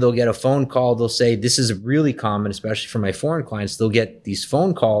 Or they'll get a phone call. They'll say, this is really common, especially for my foreign clients. They'll get these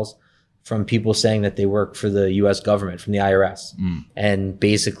phone calls from people saying that they work for the U.S. government, from the IRS, and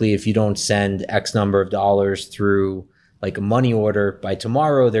basically, if you don't send X number of dollars through like a money order by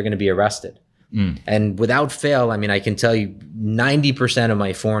tomorrow, they're going to be arrested. And without fail, I mean, I can tell you, 90% of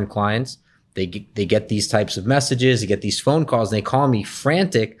my foreign clients. They get these types of messages, they get these phone calls, and they call me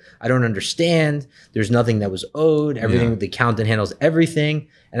frantic. I don't understand. There's nothing that was owed. Everything, the accountant handles everything.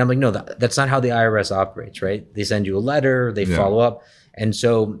 And I'm like, no, that's not how the IRS operates, right? They send you a letter, they follow up. And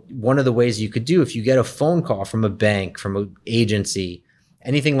so one of the ways you could do, if you get a phone call from a bank, from an agency,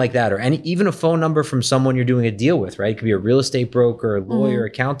 anything like that, or even a phone number from someone you're doing a deal with, right? It could be a real estate broker, a lawyer,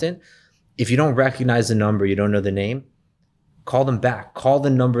 accountant. If you don't recognize the number, you don't know the name, call them back. Call the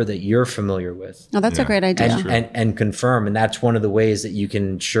number that you're familiar with. Oh, that's a great idea. And confirm. And that's one of the ways that you can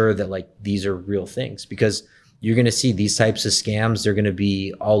ensure that like these are real things, because you're going to see these types of scams. They're going to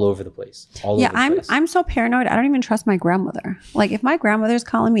be all over the place. I'm so paranoid. I don't even trust my grandmother. Like if my grandmother's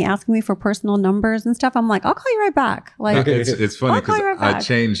calling me, asking me for personal numbers and stuff, I'm like, I'll call you right back. Like it's funny because I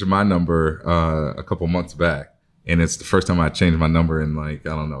changed my number a couple months back, and it's the first time I changed my number in like,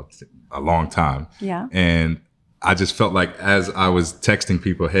 I don't know, a long time. Yeah. And I just felt like as I was texting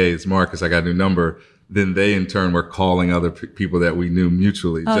people, hey, it's Marcus, I got a new number. Then they in turn were calling other people that we knew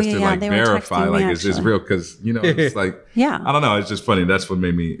mutually to like verify, like, is this real? Because, it's like, I don't know. It's just funny. That's what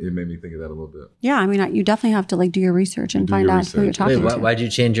made me think of that a little bit. Yeah. I mean, you definitely have to like do your research and find out who you're talking to. Why'd you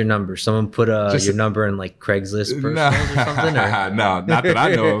change your number? Someone put your number in like Craigslist or something? No, not that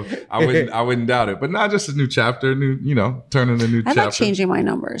I know of. I wouldn't doubt it. But not just a new chapter, turning a new chapter. I like changing my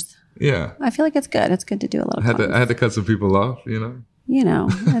numbers. Yeah. I feel like it's good. It's good to do a little. I had to cut some people off,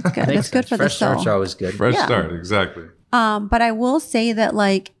 that's good. It's good for the soul. Fresh starts are always good. Fresh start, exactly. But I will say that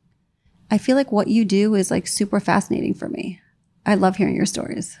like, I feel like what you do is like super fascinating for me. I love hearing your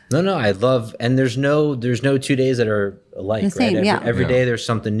stories. No, I love, and there's no 2 days that are alike, the same, right? Every day there's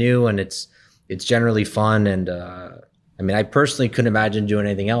something new, and it's generally fun. And I mean, I personally couldn't imagine doing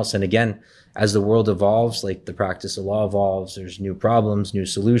anything else. And again, as the world evolves, like the practice of law evolves, there's new problems, new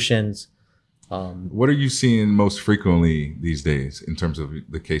solutions. What are you seeing most frequently these days in terms of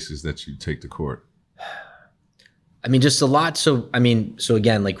the cases that you take to court? I mean, just a lot. So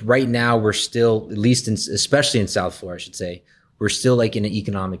again, like right now we're still, at least especially in South Florida, I should say, we're still like in an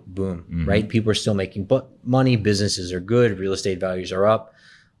economic boom, right? People are still making money. Businesses are good. Real estate values are up.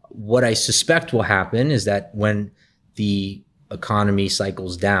 What I suspect will happen is that when the economy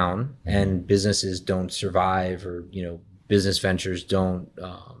cycles down and businesses don't survive, or, business ventures don't,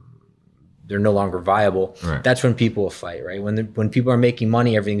 they're no longer viable. Right. That's when people will fight, right? When people are making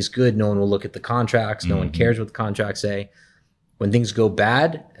money, everything's good. No one will look at the contracts. No one cares what the contracts say. When things go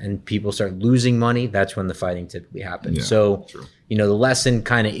bad and people start losing money, that's when the fighting typically happens. Yeah, so, true. The lesson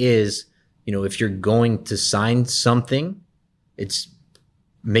kind of is, if you're going to sign something, it's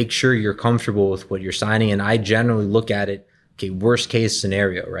make sure you're comfortable with what you're signing. And I generally look at it, okay, worst case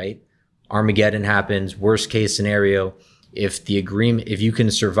scenario, right? Armageddon happens, worst case scenario. If you can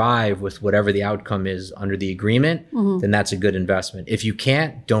survive with whatever the outcome is under the agreement, then that's a good investment. If you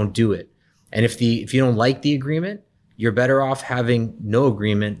can't, don't do it. And if you don't like the agreement, you're better off having no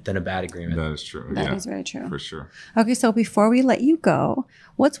agreement than a bad agreement. That is true. That is very true. For sure. Okay, so before we let you go,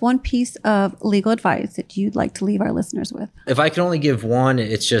 what's one piece of legal advice that you'd like to leave our listeners with? If I can only give one,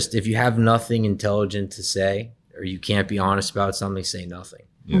 it's just if you have nothing intelligent to say, or you can't be honest about something, say nothing.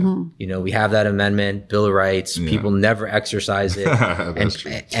 Yeah. We have that amendment, Bill of Rights. Yeah. People never exercise it, and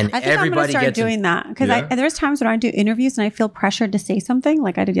I think I'm going to start doing that, because there's times when I do interviews and I feel pressured to say something,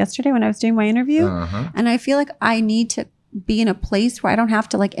 like I did yesterday when I was doing my interview, and I feel like I need to be in a place where I don't have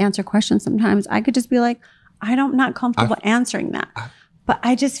to like answer questions. Sometimes I could just be like, I'm not comfortable answering that. But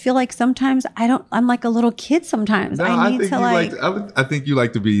I just feel like sometimes I'm like a little kid sometimes. No, I think you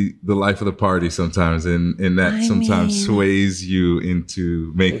like to be the life of the party sometimes. And that sometimes sways you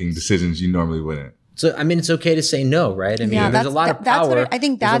into making decisions you normally wouldn't. So, I mean, it's okay to say no, right? I mean, there's a lot of power. I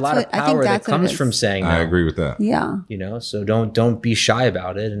think that's that comes from saying no. I agree with that. Yeah. So don't be shy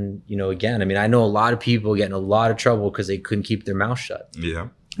about it. And, again, I mean, I know a lot of people get in a lot of trouble because they couldn't keep their mouth shut. Yeah.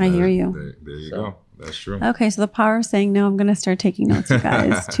 I hear you. There you go. That's true. Okay, so the power of saying no, I'm going to start taking notes, you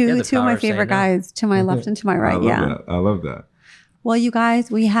guys. Two of my favorite guys, to my left and to my right. I love that. Well, you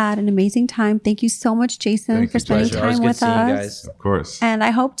guys, we had an amazing time. Thank you so much, Jason, for spending time with us. Of course. And I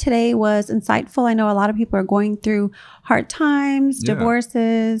hope today was insightful. I know a lot of people are going through hard times,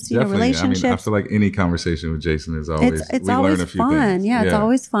 divorces, relationships. I feel like any conversation with Jason is always it's always learn a few fun. things. Yeah, it's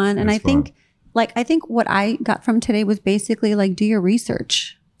always fun. And I think what I got from today was basically like do your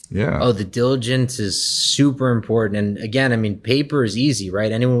research. Yeah. Oh, the diligence is super important. And again, I mean, paper is easy,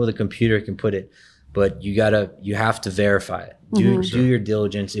 right? Anyone with a computer can put it, but you have to verify it. Do your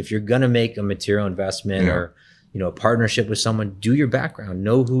diligence. If you're gonna make a material investment or a partnership with someone, do your background.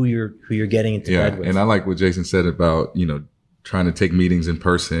 Know who you're getting into bed with. And I like what Jason said about trying to take meetings in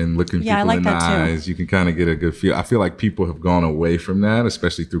person, looking people in the eyes. You can kind of get a good feel. I feel like people have gone away from that,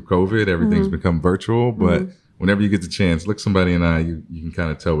 especially through COVID. Everything's become virtual, but whenever you get the chance, look somebody in the eye, you can kind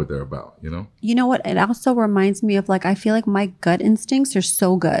of tell what they're about. You know what? It also reminds me of I feel like my gut instincts are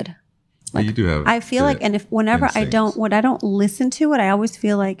so good. You do have. I feel like, and whenever I don't listen to it, I always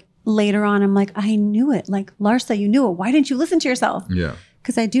feel like later on, I'm like, I knew it. Like, Larsa, you knew it. Why didn't you listen to yourself? Yeah.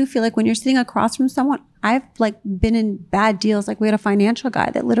 Because I do feel like when you're sitting across from someone, I've been in bad deals. Like we had a financial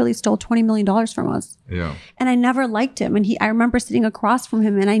guy that literally stole $20 million from us. Yeah. And I never liked him. And I remember sitting across from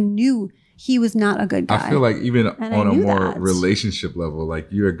him and I knew he was not a good guy. I feel like even on a more relationship level, like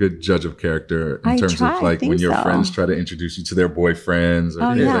you're a good judge of character in terms of when your friends try to introduce you to their boyfriends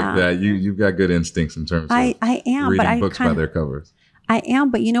or things like that. You've got good instincts in terms of reading books by their covers. I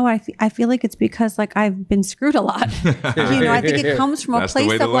am, but you know what? I feel like it's because I've been screwed a lot. I think it comes from a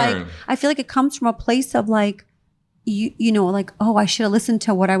place of I feel like it comes from a place of oh, I should have listened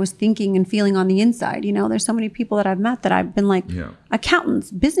to what I was thinking and feeling on the inside. There's so many people that I've met that I've been accountants,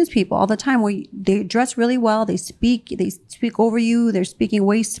 business people all the time where they dress really well. They speak over you. They're speaking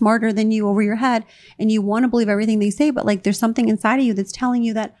way smarter than you over your head. And you want to believe everything they say, but there's something inside of you that's telling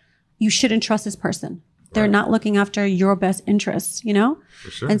you that you shouldn't trust this person. They're not looking after your best interests,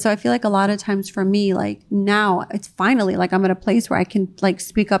 For sure. And so I feel like a lot of times for me, now it's finally I'm at a place where I can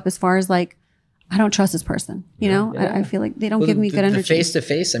speak up as far as I don't trust this person. I feel like they don't give me good energy. Face to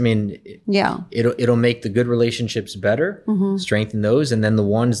face, I mean, it'll make the good relationships better, strengthen those, and then the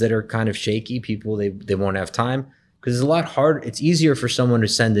ones that are kind of shaky, people they won't have time because it's a lot harder. It's easier for someone to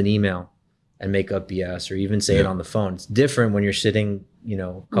send an email and make up BS or even say it on the phone. It's different when you're sitting,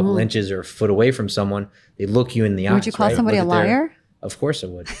 a couple inches or a foot away from someone. They look you in the eyes. Would you call somebody a liar? Of course I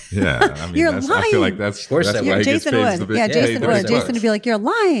would. Yeah, I mean, you're lying. I feel like that's why he gets paid the big. Yeah, Jason would. Jason would be like, "You're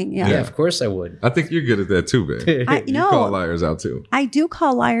lying." Yeah, of course I would. I think you're good at that too, babe. You call liars out too. I do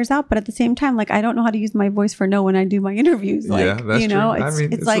call liars out, but at the same time, I don't know how to use my voice for no when I do my interviews. That's true.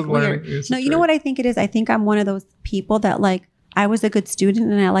 It's weird. No, you know what I think it is? I think I'm one of those people that I was a good student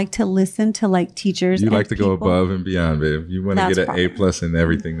and I like to listen to teachers. You like to go above and beyond, babe. You want to get an A+ in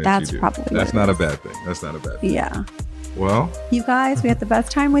everything that you do. That's not a bad thing. That's not a bad thing. Yeah. Well, you guys, we had the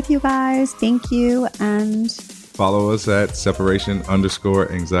best time with you guys. Thank you. And follow us at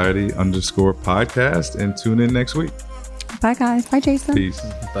separation_anxiety_podcast and tune in next week. Bye, guys. Bye, Jason. Peace.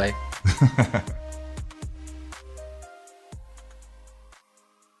 Bye.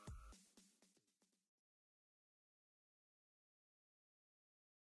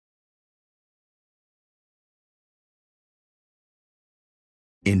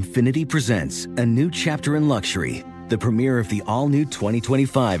 Infiniti presents a new chapter in luxury, the premiere of the all-new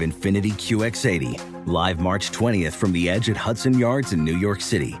 2025 Infiniti QX80, live March 20th from the Edge at Hudson Yards in New York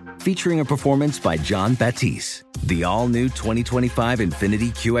City, featuring a performance by John Batiste. The all-new 2025 Infiniti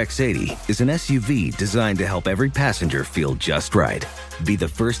QX80 is an SUV designed to help every passenger feel just right. Be the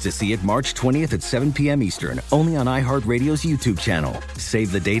first to see it March 20th at 7 p.m. Eastern, only on iHeartRadio's YouTube channel.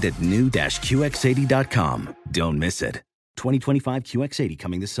 Save the date at new-QX80.com. Don't miss it. 2025 QX80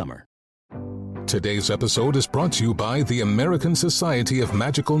 coming this summer. Today's episode is brought to you by the American Society of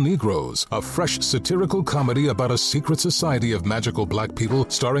Magical Negroes, a fresh satirical comedy about a secret society of magical black people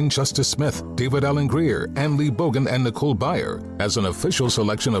starring Justice Smith, David Allen Greer, Ann Lee Bogan, and Nicole Byer. As an official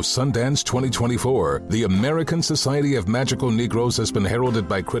selection of Sundance 2024, the American Society of Magical Negroes has been heralded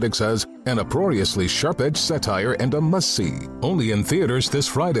by critics as an uproariously sharp-edged satire and a must-see. Only in theaters this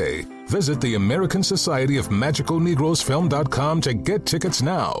Friday. Visit the American Society of Magical Negroes Film.com to get tickets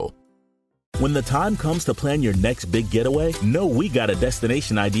now. When the time comes to plan your next big getaway, know we got a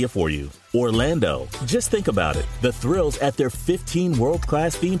destination idea for you. Orlando. Just think about it. The thrills at their 15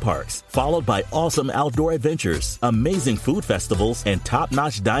 world-class theme parks, followed by awesome outdoor adventures, amazing food festivals, and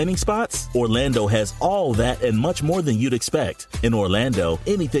top-notch dining spots. Orlando has all that and much more than you'd expect. In Orlando,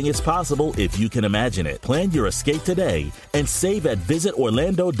 anything is possible if you can imagine it. Plan your escape today and save at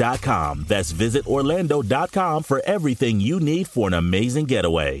visitorlando.com. That's visitorlando.com for everything you need for an amazing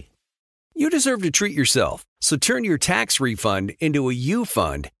getaway. You deserve to treat yourself, so turn your tax refund into a U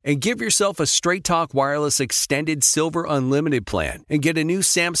fund and give yourself a Straight Talk Wireless Extended Silver Unlimited plan and get a new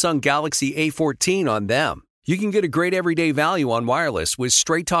Samsung Galaxy A14 on them. You can get a great everyday value on wireless with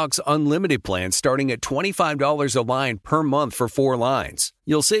Straight Talk's Unlimited plan starting at $25 a line per month for 4 lines.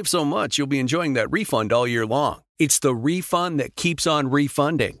 You'll save so much you'll be enjoying that refund all year long. It's the refund that keeps on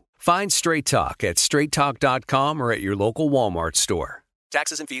refunding. Find Straight Talk at straighttalk.com or at your local Walmart store.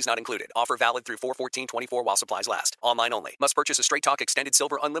 Taxes and fees not included. Offer valid through 4/14/24 while supplies last. Online only. Must purchase a Straight Talk Extended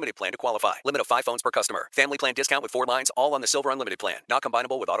Silver Unlimited plan to qualify. Limit of 5 phones per customer. Family plan discount with 4 lines, all on the Silver Unlimited plan. Not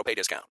combinable with autopay discount.